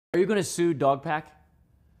Are you going to sue Dogpack?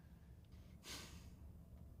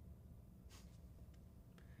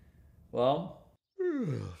 Well,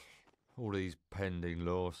 all these pending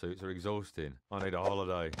lawsuits are exhausting. I need a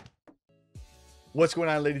holiday. What's going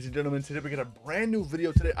on, ladies and gentlemen? Today we got a brand new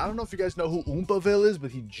video today. I don't know if you guys know who Oompaville is,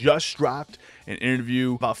 but he just dropped an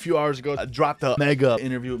interview about a few hours ago. I dropped a mega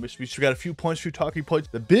interview with MrBeast. We got a few points, a few talking points.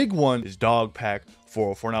 The big one is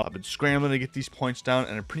Dogpack404. Now, I've been scrambling to get these points down,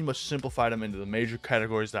 and I pretty much simplified them into the major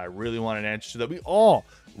categories that I really wanted answers to, that we all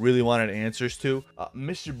really wanted answers to.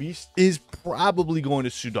 MrBeast is probably going to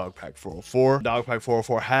sue Dogpack404.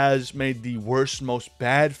 Dogpack404 has made the worst, most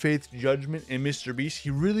bad faith judgment in MrBeast. He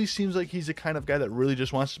really seems like he's the kind of guy that really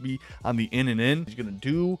just wants to be on the in and in. He's gonna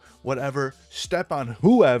do whatever, step on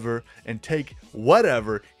whoever, and take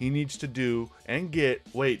whatever he needs to do and get.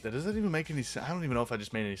 Wait, that doesn't even make any sense. I don't even know if I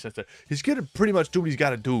just made any sense there. He's gonna pretty much do what he's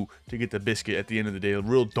got to do to get the biscuit at the end of the day. A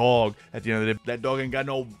real dog at the end of the day. That dog ain't got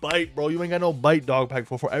no bite, bro. You ain't got no bite,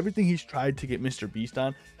 Dogpack404. Everything he's tried to get MrBeast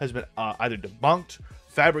on has been either debunked,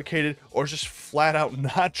 fabricated, or just flat out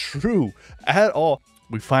not true at all.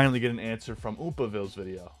 We finally get an answer from Oompaville's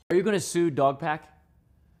video. are you going to sue Dogpack?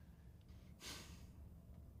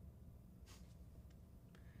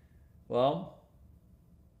 Well,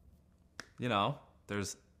 you know,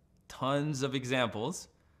 there's tons of examples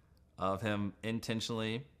of him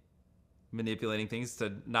intentionally manipulating things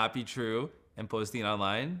to not be true and posting it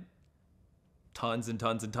online. Tons and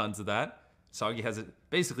tons and tons of that. Soggy has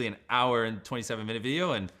basically an hour and 27-minute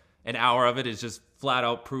video, and an hour of it is just flat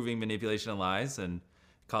out proving manipulation and lies, and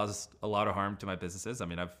caused a lot of harm to my businesses. I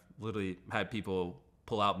mean, I've literally had people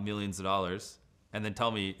pull out millions of dollars and then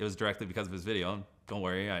tell me it was directly because of his video. And don't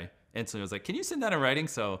worry, I instantly was like, can you send that in writing?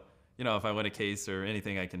 So, you know, if I win a case or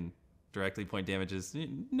anything, I can directly point damages.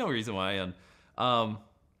 No reason why. And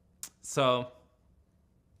so,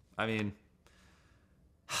 I mean,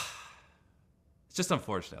 it's just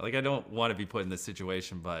unfortunate. Like, I don't want to be put in this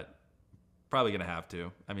situation, but probably gonna have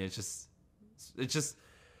to. I mean, it's just,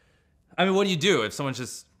 I mean, what do you do if someone's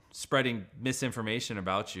just spreading misinformation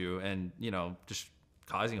about you and, you know, just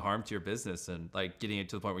causing harm to your business and like getting it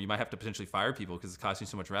to the point where you might have to potentially fire people because it's costing you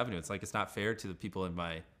so much revenue? It's like, it's not fair to the people in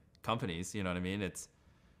my companies. You know what I mean? It's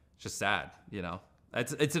just sad, you know.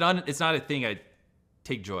 It's not a thing I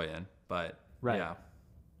take joy in, but right.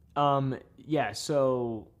 Yeah. Yeah,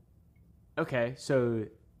 so, okay, so,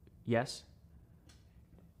 yes.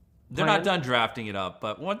 They're not done drafting it up,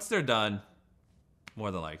 but once they're done,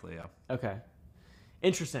 more than likely, yeah. Okay.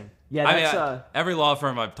 Interesting. Yeah, that's... I mean, every law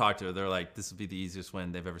firm I've talked to, they're like, this would be the easiest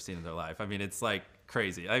win they've ever seen in their life. I mean, it's like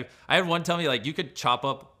crazy. I had one tell me, like, you could chop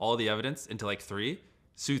up all the evidence into like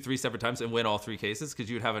sue 3 separate times and win all 3 cases because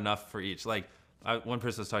you would have enough for each. Like, one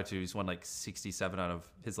person I was talking to, he's won like 67 out of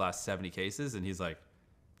his last 70 cases, and he's like,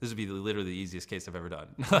 this would be literally the easiest case I've ever done.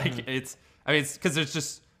 Like, it's because there's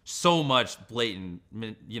just so much blatant,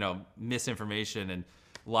 you know, misinformation and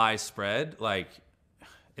lies spread. Like,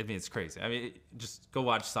 I mean, it's crazy. I mean, just go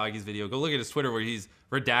watch Soggy's video. Go look at his Twitter where he's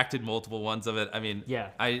redacted multiple ones of it. I mean, yeah.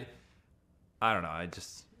 I don't know.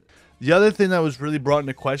 The other thing that was really brought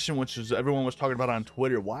into question, which is everyone was talking about on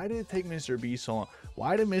Twitter, why did it take MrBeast so long?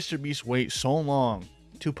 Why did MrBeast wait so long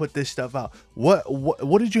to put this stuff out?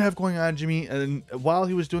 What did you have going on, Jimmy? And while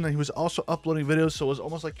he was doing that, he was also uploading videos, so it was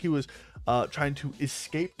almost like he was trying to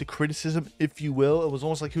escape the criticism, if you will. It was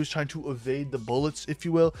almost like he was trying to evade the bullets, if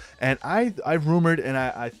you will. And I rumored and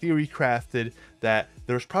I theory crafted that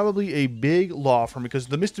there's probably a big law firm, because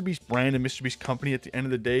the MrBeast brand and MrBeast company, at the end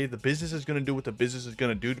of the day, the business is going to do what the business is going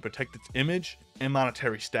to do to protect its image and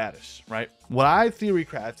monetary status, right? What I theory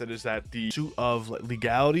crafted is that the suit of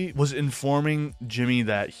legality was informing Jimmy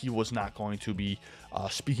that he was not going to be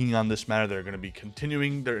speaking on this matter. They're going to be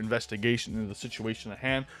continuing their investigation into the situation at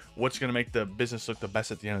hand. What's going to make the business look the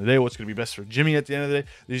best at the end of the day? What's going to be best for Jimmy at the end of the day?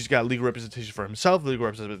 He's got legal representation for himself, legal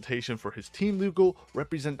representation for his team, legal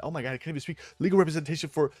oh my god, I can't even speak, legal representation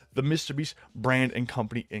for the MrBeast brand and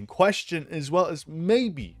company in question, as well as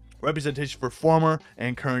maybe representation for former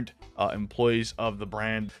and current employees of the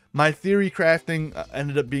brand. My theory crafting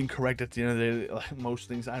ended up being correct at the end of the day. Like most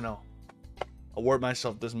things, I know, award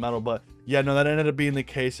myself this medal, but yeah, no, that ended up being the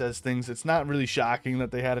case. As things, it's not really shocking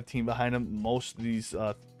that they had a team behind them. Most of these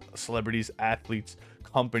celebrities, athletes,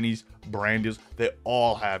 companies, brand deals, they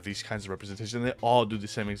all have these kinds of representation. They all do the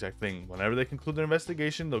same exact thing. Whenever they conclude their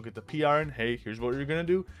investigation, they'll get the PR and, hey, here's what you're gonna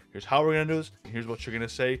do, here's how we're gonna do this, and here's what you're gonna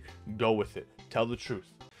say. Go with it, tell the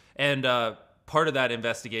truth. And part of that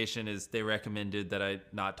investigation is they recommended that I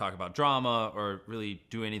not talk about drama or really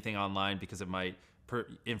do anything online because it might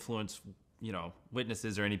influence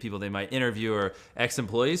witnesses or any people they might interview or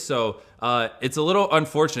ex-employees. So it's a little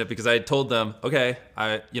unfortunate because I told them, okay,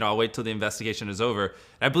 I'll wait till the investigation is over. And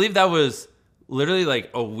I believe that was literally like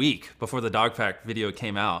a week before the Dogpack video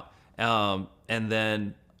came out. And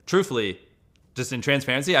then truthfully, just in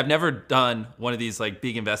transparency, I've never done one of these like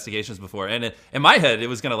big investigations before. And in my head, it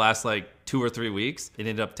was going to last like 2 or 3 weeks. It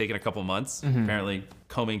ended up taking a couple months, apparently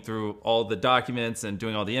combing through all the documents and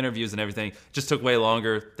doing all the interviews and everything. It just took way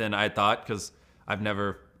longer than I thought because I've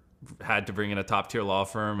never had to bring in a top tier law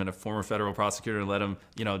firm and a former federal prosecutor and let them,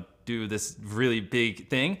 do this really big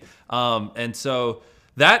thing. And so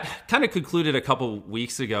that kind of concluded a couple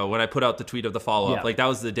weeks ago when I put out the tweet of the follow-up. Yeah. Like that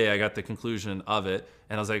was the day I got the conclusion of it.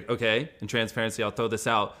 And I was like, okay, in transparency, I'll throw this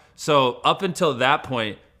out. So up until that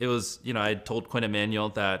point, it was, I had told Quinn Emanuel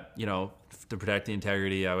that, to protect the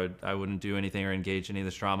integrity, I wouldn't do anything or engage in any of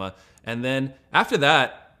this drama. And then after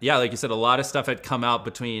that, yeah, like you said, a lot of stuff had come out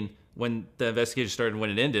between when the investigation started and when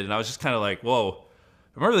it ended. And I was just kind of like, whoa,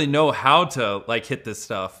 I don't really know how to like hit this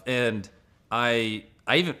stuff. And I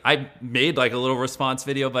made like a little response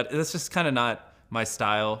video, but it's just kind of not my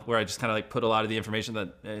style, where I just kind of like put a lot of the information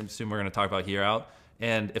that I assume we're going to talk about here out.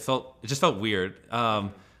 And it just felt weird. Yeah,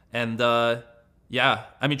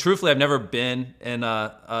 I mean, truthfully, I've never been in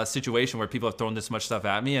a situation where people have thrown this much stuff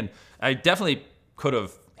at me, and I definitely could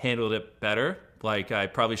have handled it better. Like I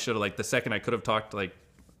probably should have, like the second I could have talked, like,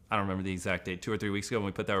 I don't remember the exact date, 2 or 3 weeks ago when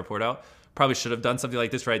we put that report out, probably should have done something like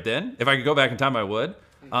this right then. If I could go back in time, I would.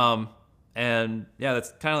 And yeah,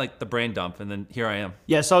 that's kind of like the brain dump. And then here I am.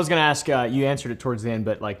 Yeah, so I was going to ask, you answered it towards the end,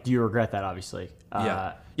 but like, do you regret that, obviously?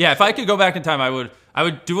 Yeah, if I could go back in time, I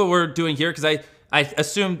would do what we're doing here, because I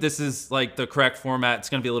assume this is like the correct format. It's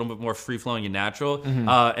going to be a little bit more free-flowing and natural. And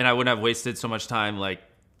I wouldn't have wasted so much time like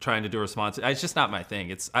trying to do a response. It's just not my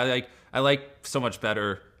thing. I like so much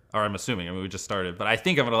better, or I'm assuming, I mean, we just started, but I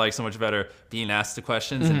think I'm going to like so much better being asked the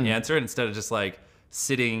questions and answer it instead of just like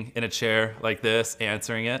sitting in a chair like this,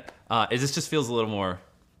 answering it. It just feels a little more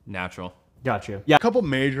natural. Gotcha. Yeah. A couple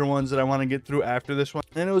major ones that I want to get through after this one.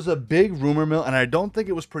 And it was a big rumor mill, and I don't think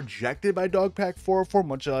it was projected by Dogpack404,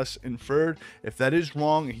 much less inferred. If that is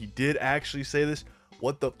wrong, and he did actually say this,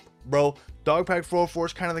 what the... Bro, Dogpack404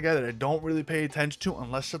 is kind of the guy that I don't really pay attention to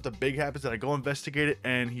unless something big happens that I go investigate it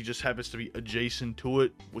and he just happens to be adjacent to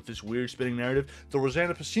it with this weird spinning narrative. The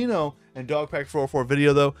Rosanna Pacino and Dogpack404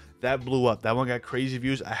 video, though, that blew up. That one got crazy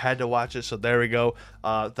views. I had to watch it, so there we go.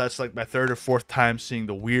 That's like my 3rd or 4th time seeing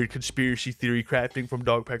the weird conspiracy theory crafting from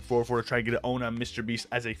Dogpack404 to try to get it own on MrBeast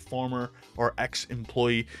as a former or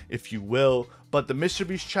ex-employee, if you will. But the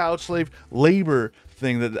MrBeast child slave labor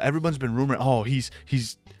thing that everyone's been rumoring, oh, he's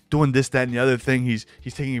doing this, that, and the other thing. He's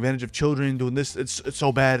taking advantage of children, doing this. It's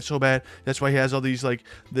so bad. It's so bad. That's why he has all these like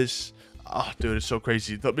this. Oh, dude, it's so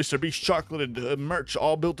crazy. The MrBeast chocolate and merch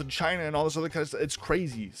all built in China and all this other kind of stuff. It's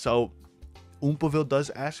crazy. So Oompaville does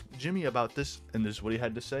ask Jimmy about this, and this is what he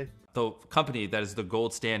had to say. The company that is the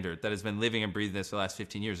gold standard, that has been living and breathing this for the last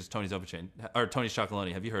 15 years, is Tony's Open Chain, or Tony's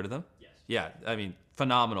Chocolonely. Have you heard of them? Yes. Yeah, I mean,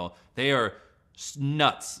 phenomenal. They are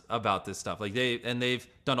nuts about this stuff. Like they've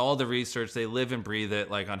done all the research. They live and breathe it,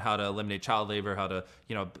 like on how to eliminate child labor, how to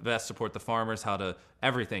best support the farmers, how to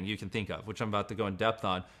everything you can think of, which I'm about to go in depth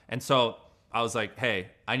on. And so I was like, hey,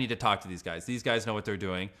 I need to talk to these guys. These guys know what they're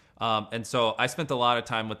doing. And so I spent a lot of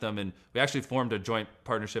time with them, and we actually formed a joint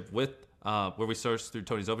partnership with where we sourced through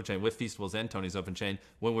Tony's Open Chain with Feastables and Tony's Open Chain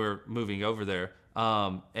when we were moving over there.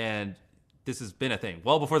 And this has been a thing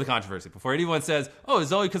well before the controversy. Before anyone says, oh,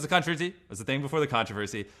 it's only because of controversy, it was a thing before the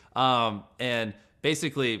controversy. And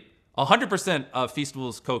basically, 100% of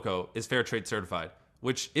Feastables cocoa is fair trade certified,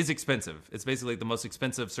 which is expensive. It's basically the most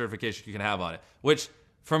expensive certification you can have on it, which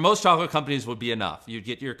for most chocolate companies would be enough. You'd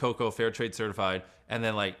get your cocoa fair trade certified, and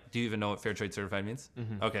then like, do you even know what fair trade certified means?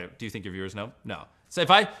 Okay, do you think your viewers know? No. So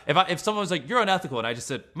if someone was like, you're unethical, and I just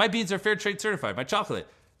said, my beans are fair trade certified, my chocolate,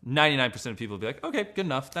 99% of people would be like, okay, good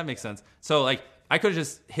enough. That makes sense. So like, I could have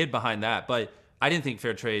just hid behind that, but I didn't think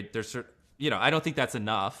fair trade, I don't think that's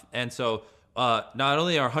enough. And so not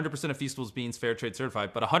only are 100% of Feastables beans fair trade certified,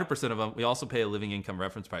 but 100% of them, we also pay a living income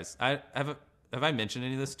reference price. Have I mentioned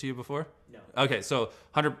any of this to you before? No. Okay, so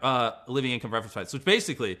 100 living income reference price,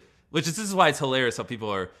 this is why it's hilarious how people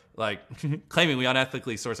are like claiming we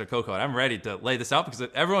unethically source our cocoa. And I'm ready to lay this out, because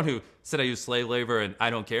everyone who said I use slave labor and I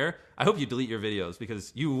don't care, I hope you delete your videos,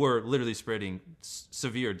 because you were literally spreading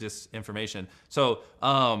severe disinformation. So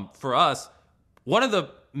for us, one of the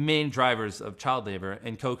main drivers of child labor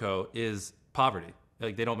in cocoa is poverty.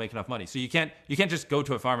 Like, they don't make enough money. So you can't just go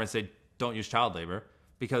to a farmer and say, don't use child labor,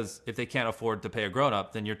 because if they can't afford to pay a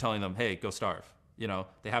grown-up, then you're telling them, hey, go starve.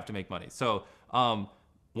 They have to make money. So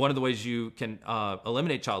one of the ways you can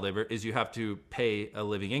eliminate child labor is you have to pay a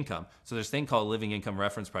living income. So there's a thing called living income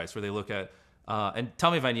reference price where they look at, and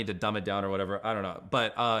tell me if I need to dumb it down or whatever, I don't know.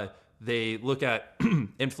 But they look at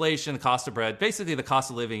inflation, the cost of bread, basically the cost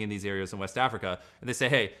of living in these areas in West Africa. And they say,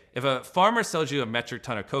 hey, if a farmer sells you a metric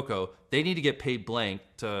ton of cocoa, they need to get paid blank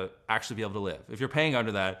to actually be able to live. If you're paying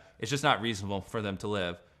under that, it's just not reasonable for them to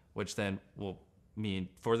live, which then will mean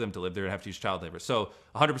for them to live, they're gonna have to use child labor. So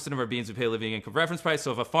 100% of our beans, we pay a living income reference price.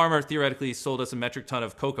 So if a farmer theoretically sold us a metric ton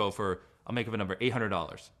of cocoa for, I'll make up a number,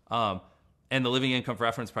 $800, and the living income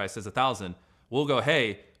reference price is $1,000, we'll go,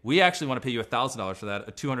 hey, we actually want to pay you $1,000 for that,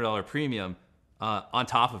 a $200 premium on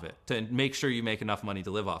top of it to make sure you make enough money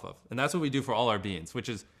to live off of. And that's what we do for all our beans, which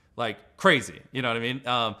is like crazy. You know what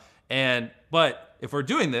I mean? But if we're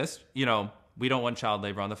doing this, you know, we don't want child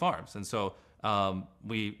labor on the farms. And so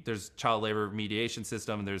there's child labor mediation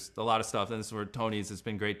system, and there's a lot of stuff. And this is where Tony's has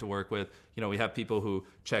been great to work with. You know, we have people who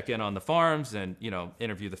check in on the farms and, you know,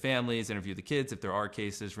 interview the families, interview the kids. If there are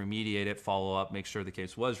cases, remediate it, follow up, make sure the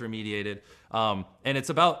case was remediated. And it's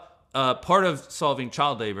about part of solving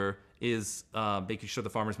child labor is making sure the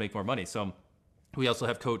farmers make more money. So we also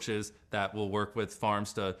have coaches that will work with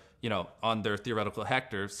farms to, you know, on their theoretical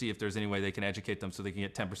hectare, see if there's any way they can educate them so they can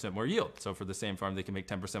get 10% more yield. So for the same farm, they can make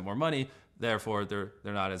 10% more money. Therefore, they're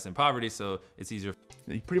not as in poverty, so it's easier.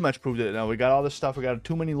 You pretty much proved it. Now we got all this stuff. We got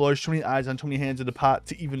too many lawyers, too many eyes on too many hands in the pot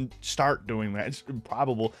to even start doing that. It's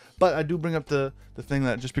improbable. But I do bring up the thing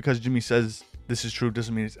that just because Jimmy says this is true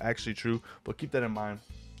doesn't mean it's actually true. But keep that in mind.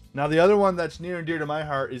 Now the other one that's near and dear to my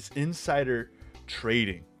heart is insider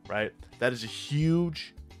trading. Right? That is a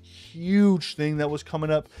huge thing that was coming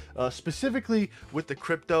up, specifically with the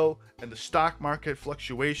crypto and the stock market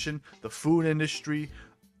fluctuation, the food industry.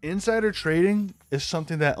 Insider trading is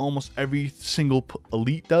something that almost every single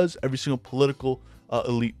elite does, every single political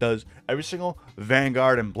elite does, every single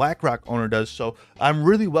Vanguard and BlackRock owner does. So I'm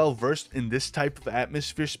really well versed in this type of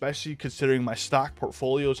atmosphere, especially considering my stock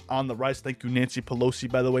portfolios on the rise. Thank you, Nancy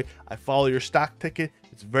Pelosi, by the way. I follow your stock ticket.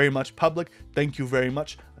 It's very much public. Thank you very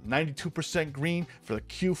much. 92% green for the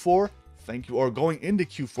Q4. Thank you. Or going into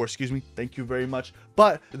Q4, excuse me. Thank you very much.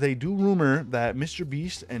 But they do rumor that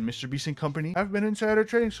MrBeast and MrBeast and Company have been insider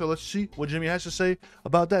trading. So let's see what Jimmy has to say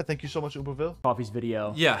about that. Thank you so much, Oompaville. Coffee's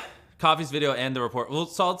video. Yeah, Coffee's video and the report. Well,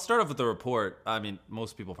 so I'll start off with the report. I mean,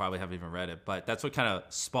 most people probably haven't even read it, but that's what kind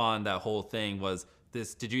of spawned that whole thing was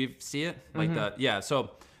this. Did you see it? Like that? Yeah.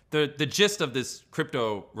 So the gist of this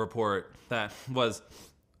crypto report that was,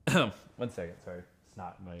 1 second, sorry. It's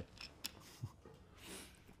not my.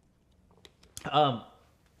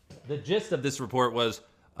 The gist of this report was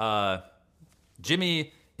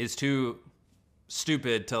Jimmy is too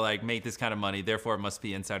stupid to like make this kind of money, therefore it must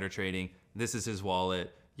be insider trading. This is his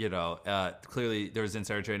wallet. You know, clearly there was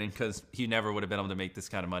insider trading because he never would have been able to make this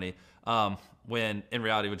kind of money. When in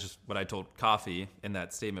reality, which is what I told Coffee in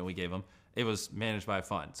that statement we gave him, it was managed by a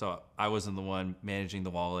fund. So I wasn't the one managing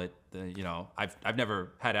the wallet. You know, I've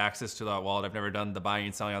never had access to that wallet. I've never done the buying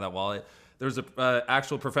and selling on that wallet. There's a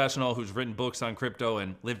actual professional who's written books on crypto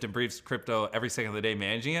and lived and breathes crypto every second of the day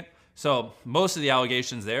managing it. So most of the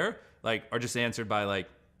allegations there like are just answered by like,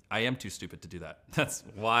 I am too stupid to do that. That's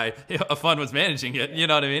why a fund was managing it. You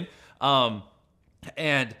know what I mean?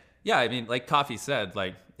 And yeah, I mean, like Coffee said,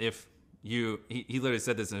 like if he literally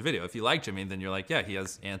said this in a video. If you like Jimmy, then you're like, yeah, he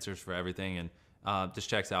has answers for everything and just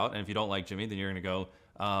checks out. And if you don't like Jimmy, then you're going to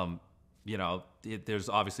go, you know, there's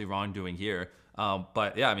obviously wrongdoing here.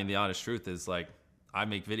 But yeah, I mean, the honest truth is like, I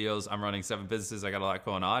make videos, I'm running 7 businesses. I got a lot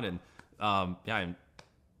going on. And yeah, I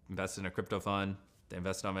invested in a crypto fund. They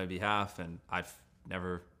invested on my behalf and I've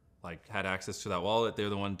never like had access to that wallet. They're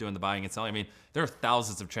the one doing the buying and selling. I mean, there are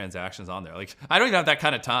thousands of transactions on there. Like, I don't even have that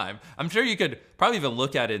kind of time. I'm sure you could probably even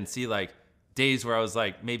look at it and see like days where I was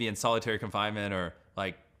like maybe in solitary confinement or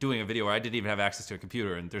like doing a video where I didn't even have access to a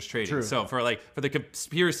computer and there's trading. True. So for the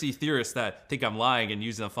conspiracy theorists that think I'm lying and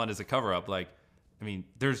using the fund as a cover up, like, I mean,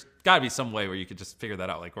 there's got to be some way where you could just figure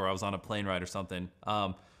that out, like, or I was on a plane ride or something.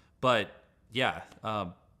 But yeah,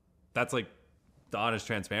 that's like the honest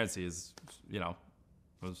transparency is, you know,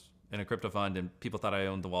 I was in a crypto fund and people thought I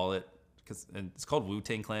owned the wallet and it's called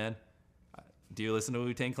Wu-Tang Clan. Do you listen to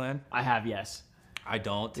Wu-Tang Clan? I have, yes. I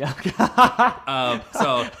don't. Yeah.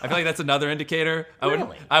 So I feel like that's another indicator.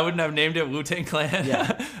 Really? I wouldn't have named it Wu-Tang Clan.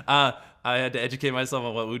 Yeah. I had to educate myself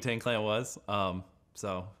on what Wu-Tang Clan was.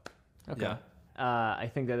 So okay. Yeah. I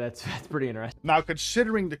think that's pretty interesting. Now,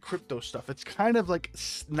 considering the crypto stuff, it's kind of like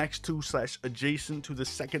next to / adjacent to the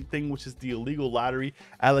second thing, which is the illegal lottery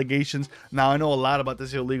allegations. Now, I know a lot about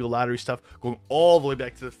this illegal lottery stuff going all the way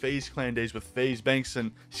back to the FaZe Clan days with FaZe Banks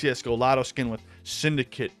and CSGO Lotto Skin with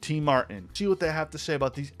Syndicate, T Martin. See what they have to say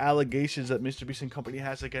about these allegations that MrBeast and company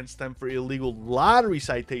has against them for illegal lottery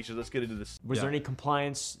citations. Let's get into this. Was there any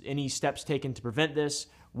compliance, any steps taken to prevent this?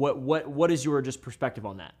 What is your just perspective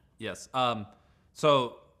on that? Yes.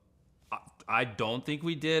 So I don't think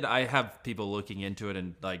we did. I have people looking into it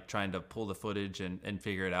and like trying to pull the footage and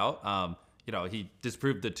figure it out. You know, he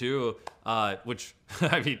disproved the two, which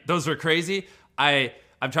I mean, those were crazy. I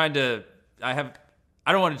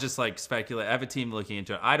don't want to just like speculate. I have a team looking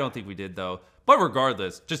into it. I don't think we did though. But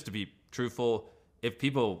regardless, just to be truthful, if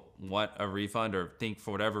people want a refund or think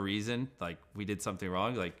for whatever reason, like we did something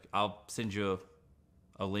wrong, like I'll send you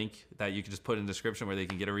a link that you can just put in the description where they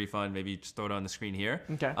can get a refund. Maybe just throw it on the screen here.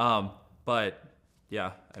 Okay. But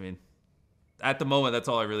yeah, I mean, at the moment, that's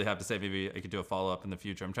all I really have to say. Maybe I could do a follow-up in the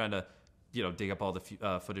future. I'm trying to, you know, dig up all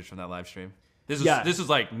the footage from that live stream. This was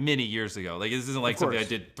like many years ago. Like this isn't like something I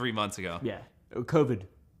did 3 months ago. Yeah. COVID.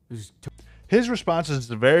 His response is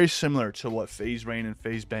very similar to what FaZe Rain and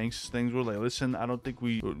FaZe Banks things were. Like, listen, I don't think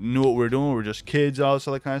we knew what we were doing. We were just kids, all this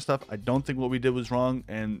other kind of stuff. I don't think what we did was wrong.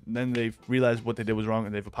 And then they've realized what they did was wrong,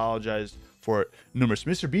 and they've apologized for it numerous.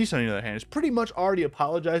 MrBeast, on the other hand, is pretty much already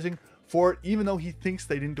apologizing for it, even though he thinks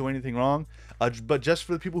they didn't do anything wrong. But just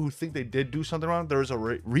for the people who think they did do something wrong, there is a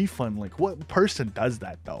refund link. What person does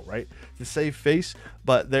that though, right? To save face,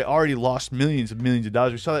 but they already lost millions of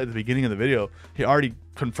dollars. We saw that at the beginning of the video. He already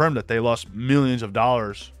confirmed that they lost millions of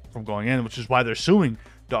dollars from going in, which is why they're suing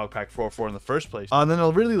Dogpack404 in the first place. And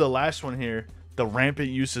then really the last one here, the rampant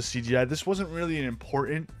use of CGI. This wasn't really an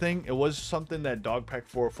important thing. It was something that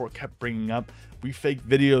Dogpack404 kept bringing up. We faked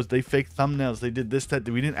videos, they faked thumbnails, they did this, that.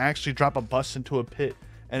 We didn't actually drop a bus into a pit.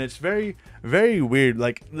 And it's very, very weird.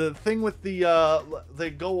 Like the thing with the they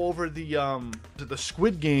go over the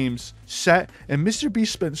Squid Games set, and MrBeast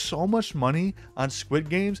spent so much money on Squid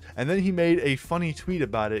Games, and then he made a funny tweet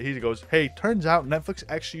about it. He goes, "Hey, turns out Netflix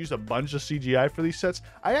actually used a bunch of CGI for these sets.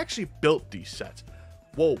 I actually built these sets."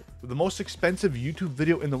 Whoa, the most expensive YouTube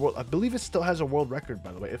video in the world. I believe it still has a world record,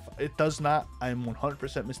 by the way. If it does not, I am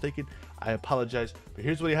 100% mistaken. I apologize. But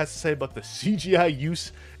here's what he has to say about the CGI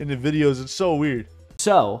use in the videos. It's so weird.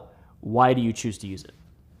 So, why do you choose to use it?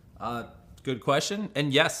 Good question.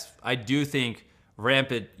 And yes, I do think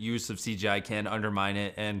rampant use of CGI can undermine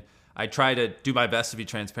it. And I try to do my best to be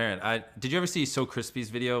transparent. Did you ever see So Crispy's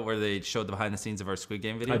video where they showed the behind the scenes of our Squid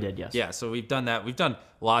Game video? I did, yes. Yeah, so we've done that. We've done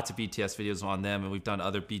lots of BTS videos on them, and we've done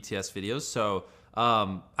other BTS videos. So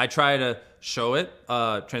I try to show it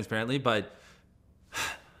transparently, but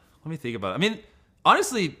let me think about it. I mean,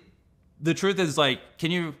 honestly, the truth is, like,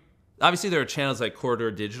 obviously there are channels like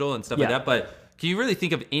Corridor Digital and stuff like that, but can you really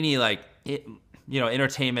think of any, like,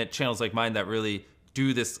 entertainment channels like mine that really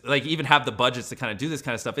do this, like even have the budgets to kind of do this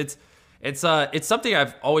kind of stuff? It's something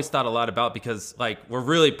I've always thought a lot about, because like we're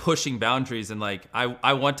really pushing boundaries, and like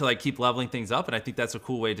I want to like keep leveling things up, and I think that's a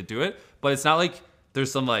cool way to do it. But it's not like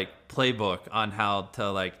there's some like playbook on how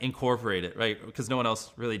to like incorporate it, right? Because no one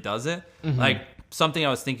else really does it. Like something I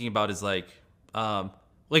was thinking about is like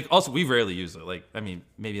also we rarely use it. Like, I mean,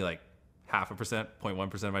 maybe like 0.5%,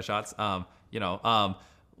 0.1% of my shots.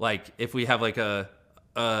 Like if we have like a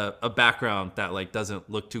background that like doesn't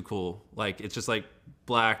look too cool, like it's just like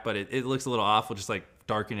black, but it looks a little off, we'll just like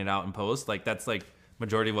darken it out in post. Like that's like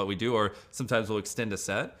majority of what we do, or sometimes we'll extend a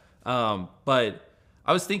set. But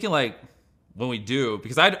I was thinking, like, when we do,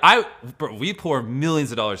 because we pour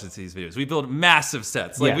millions of dollars into these videos. We build massive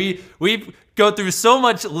sets. Like we go through so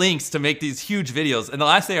much links to make these huge videos. And the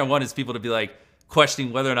last thing I want is people to be like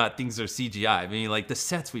questioning whether or not things are CGI. I mean, like the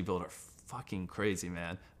sets we build are fucking crazy,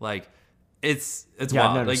 man. Like it's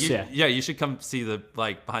wild. Like you should come see the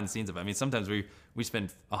like behind the scenes of it. I mean, sometimes we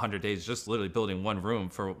spend 100 days just literally building one room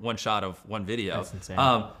for one shot of one video. That's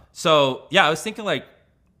insane. So yeah, I was thinking like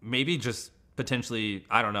maybe just potentially,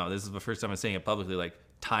 I don't know, this is the first time I'm saying it publicly, like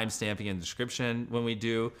time stamping in the description when we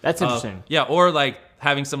do. That's interesting. Yeah, or like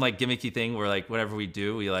having some like gimmicky thing where like whenever we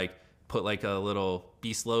do, we like put like a little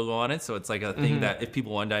Beast logo on it, so it's like a thing that if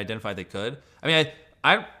people wanted to identify, they could. I mean,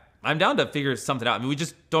 I'm down to figure something out. I mean, we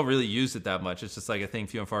just don't really use it that much. It's just like a thing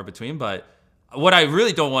few and far between. But what I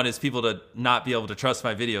really don't want is people to not be able to trust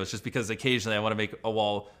my videos just because occasionally I want to make a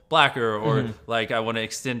wall blacker, or like I want to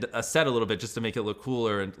extend a set a little bit just to make it look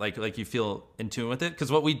cooler and like you feel in tune with it.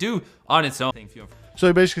 Because what we do on its own. So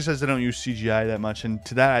he basically says they don't use CGI that much, and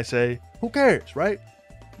to that I say, who cares, right?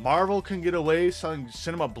 Marvel can get away selling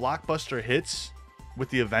cinema blockbuster hits with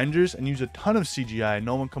the Avengers and use a ton of CGI.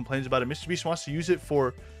 No one complains about it. MrBeast wants to use it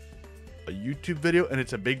for a YouTube video, and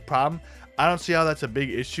it's a big problem. I don't see how that's a big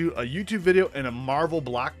issue. A YouTube video and a Marvel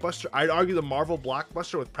blockbuster. I'd argue the Marvel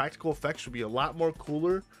blockbuster with practical effects would be a lot more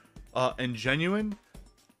cooler and genuine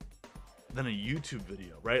than a YouTube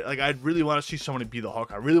video, right? Like, I'd really want to see somebody be the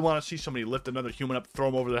Hulk. I really want to see somebody lift another human up, throw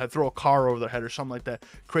them over their head, throw a car over their head or something like that.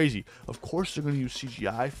 Crazy. Of course they're going to use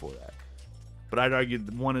CGI for that. But I'd argue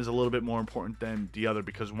one is a little bit more important than the other,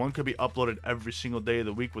 because one could be uploaded every single day of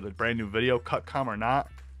the week with a brand new video, cut, com or not.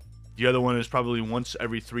 The other one is probably once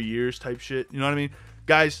every 3 years type shit. You know what I mean?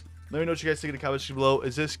 Guys, let me know what you guys think in the comments below.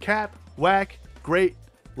 Is this cap, whack, great,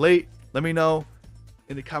 late? Let me know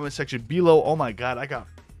in the comment section below. Oh my God, I got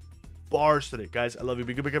bars today. Guys, I love you.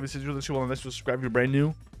 Be good, big up, subscribe if you're brand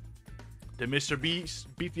new. The MrBeast,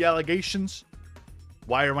 beat the allegations.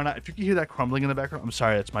 Why or why not? If you can hear that crumbling in the background, I'm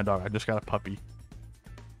sorry, that's my dog. I just got a puppy.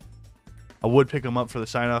 I would pick him up for the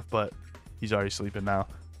sign off, but he's already sleeping now.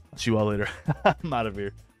 I'll see you all later. I'm out of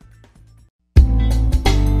here.